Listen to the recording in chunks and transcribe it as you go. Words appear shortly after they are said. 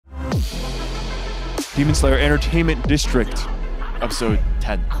Demon Slayer Entertainment District. Episode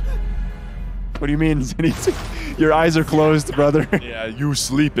 10. What do you mean? Your eyes are closed, brother. Yeah, you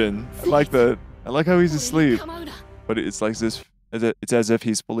sleeping. I like that. I like how he's asleep. But it's like this. It's as if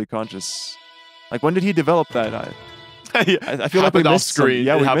he's fully conscious. Like, when did he develop that eye? I feel like we missed screen.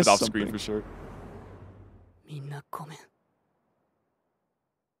 Yeah, it we happened missed off something. screen for sure.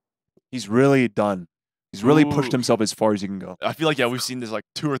 He's really done. He's really pushed himself as far as he can go. I feel like, yeah, we've seen this like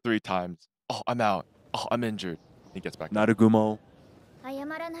 2 or 3 times. Oh, I'm out. Oh, I'm injured. He gets back. Narugumo.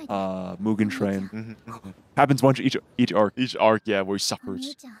 Mugen Train. Happens once each arc. Each arc, yeah, where he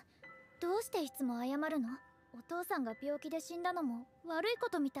suffers.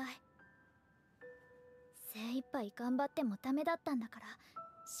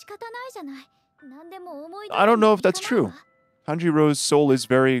 I don't know if that's true. Tanjiro's soul is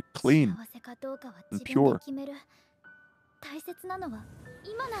very clean and pure.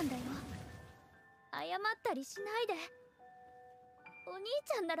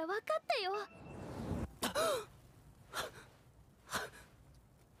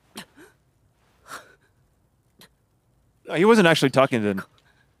 No, he wasn't actually talking to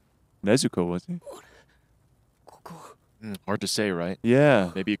Nezuko, was he? Hard to say, right?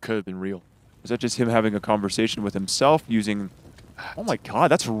 Yeah. Maybe it could have been real. Is that just him having a conversation with himself using... Oh my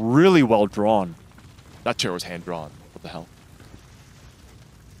god, that's really well drawn. That chair was hand-drawn. What the hell?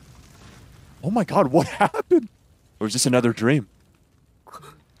 Oh my god, what happened? Or is this another dream?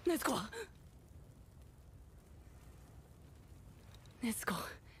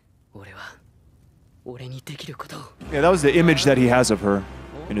 Yeah, that was the image that he has of her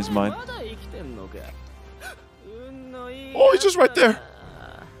in his mind. Oh, he's just right there.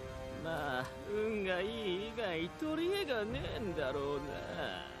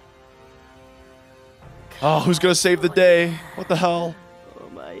 Oh, who's gonna save the day? What the hell?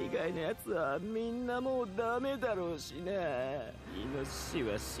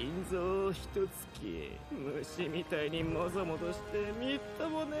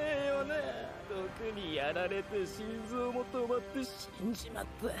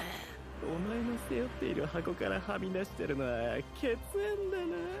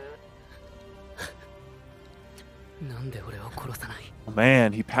 Oh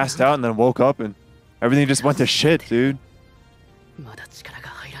man, he passed out and then woke up and everything just went to shit, dude.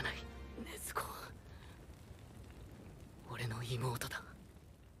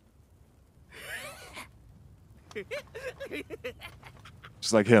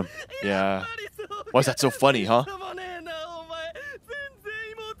 Just like him. Yeah. Why is that so funny, huh?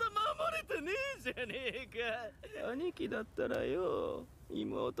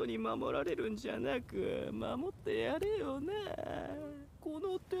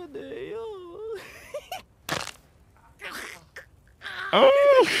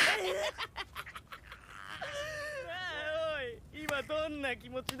 Oh!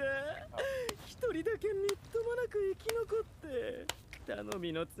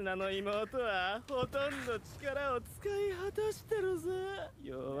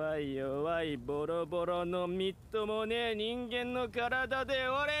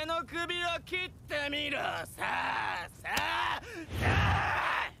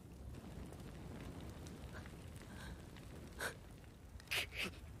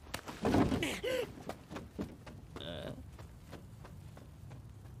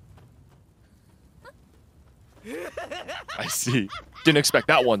 I see. Didn't expect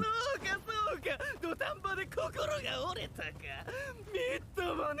that one.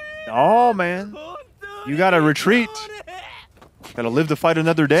 Oh man, you gotta retreat. Gotta live to fight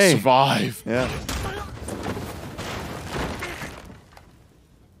another day. Survive. Yeah.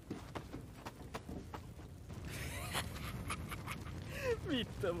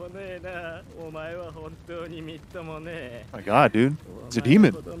 My god, dude. It's a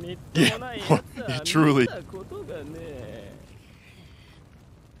demon. Yeah, yeah, truly.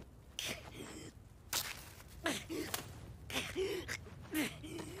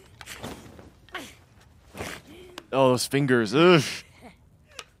 Oh, those fingers. Ugh.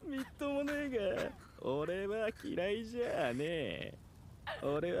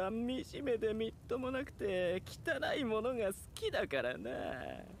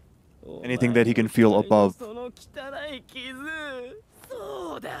 Anything that he can feel above.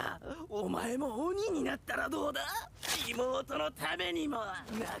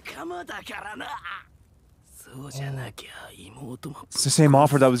 It's the same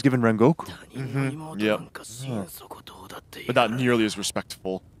offer that was given Rengoku. Yep. But not nearly as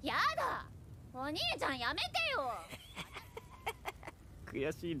respectful.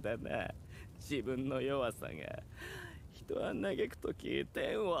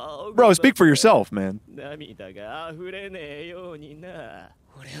 Bro, speak for yourself, man.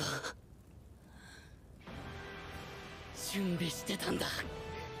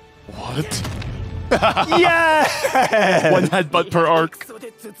 What? Yeah! One headbutt per arc.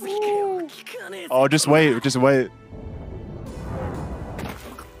 Oh, just wait, just wait.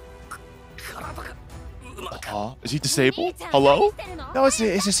 Is he disabled? Hello? No, it's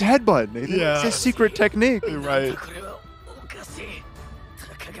his headbutt. Nathan. Yeah. It's his secret technique. You're right.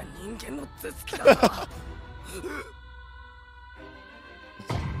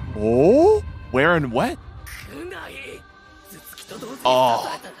 Oh? Where and when?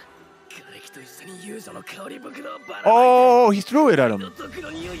 Oh. Oh, he threw it at him.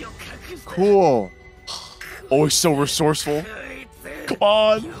 Cool. Oh, he's so resourceful. Come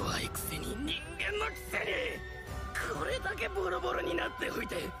on.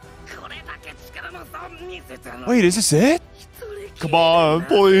 Wait, is this it? Come on,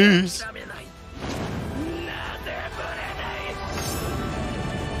 please.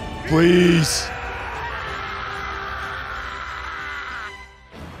 Please.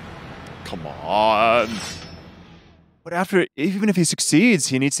 Come on. But after, even if he succeeds,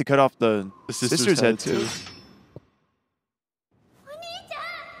 he needs to cut off the sister's head too.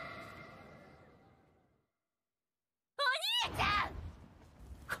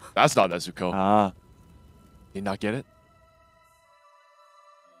 That's not Nezuko. Ah. Did you not get it?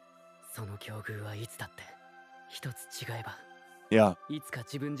 Yeah.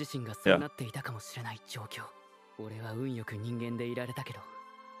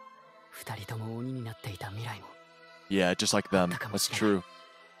 Yeah, just like them. That's true.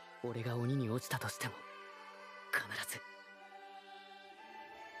 Oh,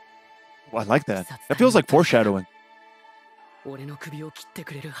 I like that. That feels like foreshadowing. I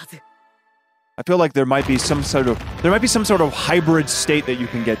feel like there might be some sort of hybrid state that you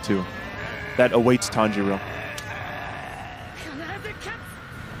can get to that awaits Tanjiro.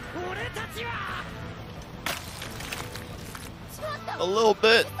 A little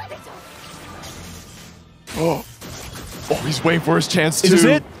bit. Oh, he's waiting for his chance too. Is this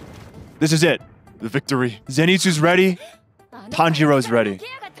it? This is it. The victory. Zenitsu's ready. Tanjiro's ready.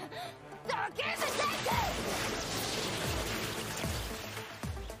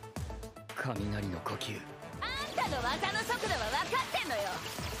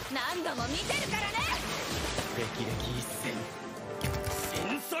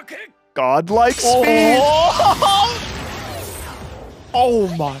 Godlike speed! Oh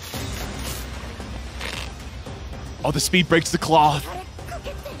my. Oh, the speed breaks the cloth.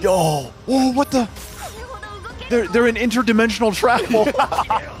 Yo! Oh, what the? They're in interdimensional travel.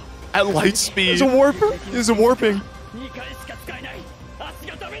 At light speed. There's a warp. There's a warping.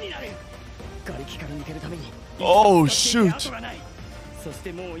 Oh, shoot.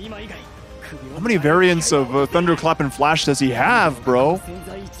 How many variants of Thunderclap and Flash does he have, bro?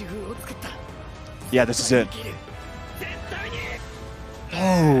 Yeah, this is it.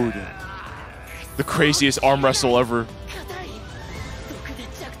 Dude. The craziest arm wrestle ever.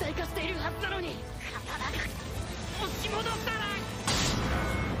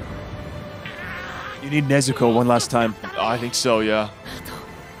 You need Nezuko one last time. I think so, yeah.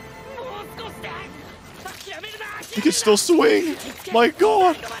 He can still swing. My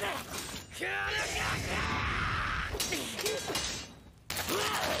God.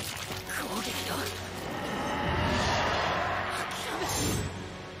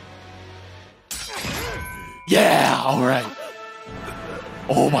 Yeah, all right.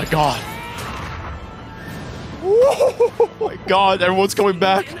 Oh my God. Oh my God, everyone's coming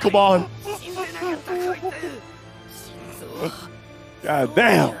back. Come on. God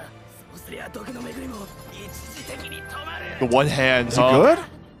damn. The one hand. Is he good?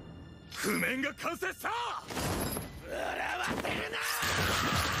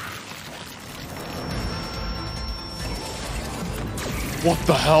 What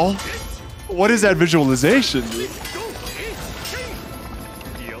the hell? What is that visualization?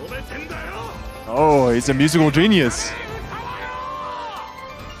 Oh, he's a musical genius.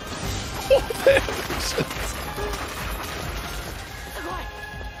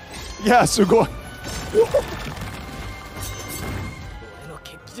 Yeah, Sugoi.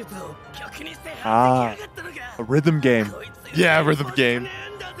 Ah, a rhythm game. Yeah, rhythm game.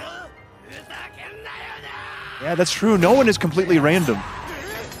 Yeah, that's true. No one is completely random.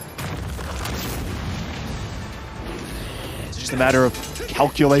 It's just a matter of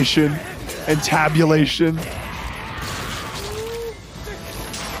calculation and tabulation.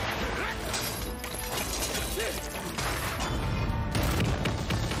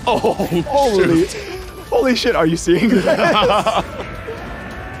 Oh, holy. Holy shit, are you seeing this?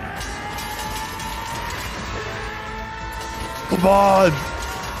 Come on.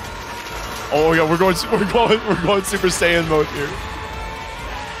 Oh yeah, we're going Super Saiyan mode here.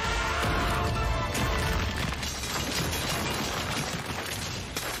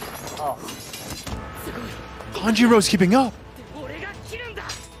 Tanjiro's keeping up.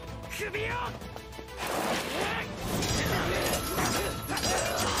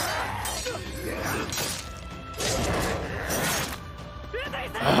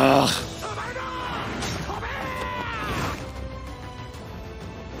 Ugh.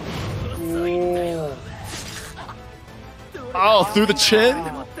 Oh, through the chin?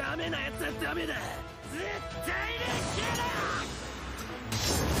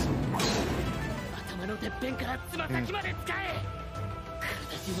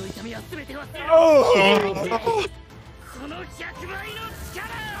 Oh.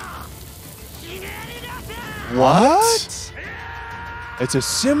 What? It's a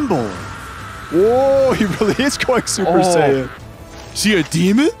symbol. Whoa, he really is going Super Saiyan. Is he a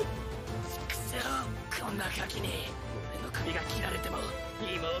demon?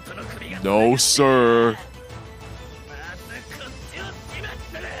 No, sir.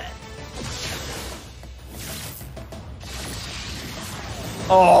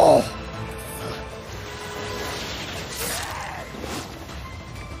 Oh.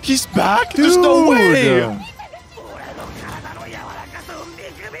 He's back? There's no way.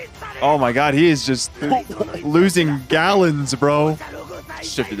 Oh my god, he is just losing gallons, bro.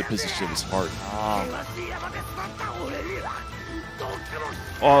 Shifted the position of his heart.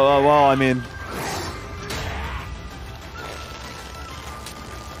 Oh, well, I mean.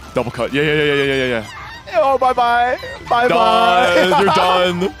 Double cut. Yeah. Oh, bye-bye. Bye-bye. Done. You're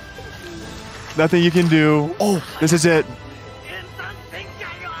done. Nothing you can do. Oh, this is it.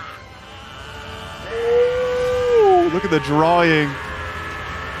 Ooh, look at the drawing.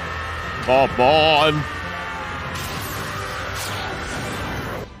 Come on.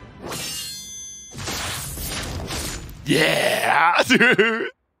 Yeah, dude.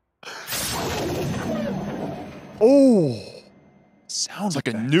 Oh. Sounds like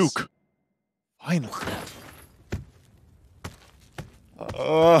a nuke. Finally.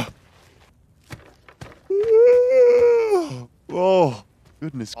 Oh,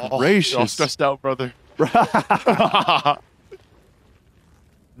 goodness gracious. You're all stressed out, brother. Mwah.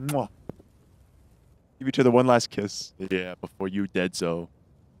 Give each other one last kiss. Yeah, before you dead so.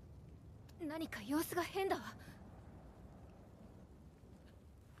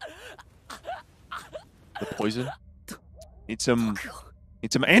 The poison? Need some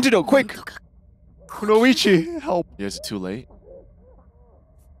antidote, quick! Kunoichi, help. Yeah, is it too late?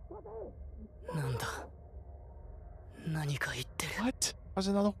 What? How's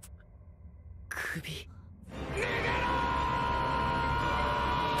another?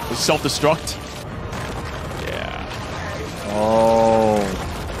 Self-destruct? Yeah. Oh.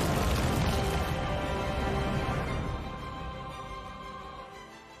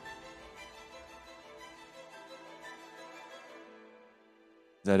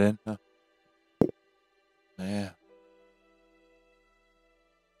 Is that it? Huh. Yeah.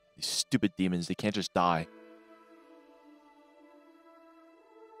 These stupid demons, they can't just die.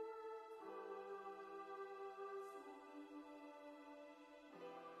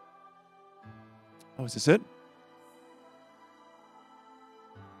 Oh, is this it?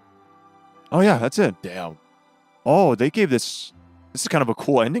 Oh yeah, that's it. Damn. Oh, they gave this... This is kind of a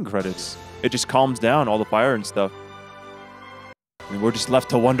cool ending credits. It just calms down all the fire and stuff. And we're just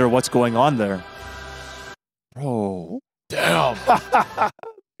left to wonder what's going on there. Bro. Damn.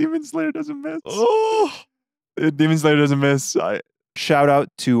 Demon Slayer doesn't miss. Oh. Demon Slayer doesn't miss. Shout out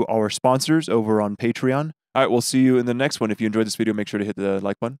to our sponsors over on Patreon. All right, we'll see you in the next one. If you enjoyed this video, make sure to hit the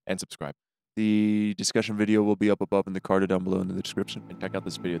like button. And subscribe. The discussion video will be up above in the card or down below in the description. And check out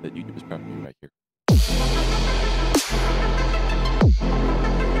this video that YouTube is providing you right here.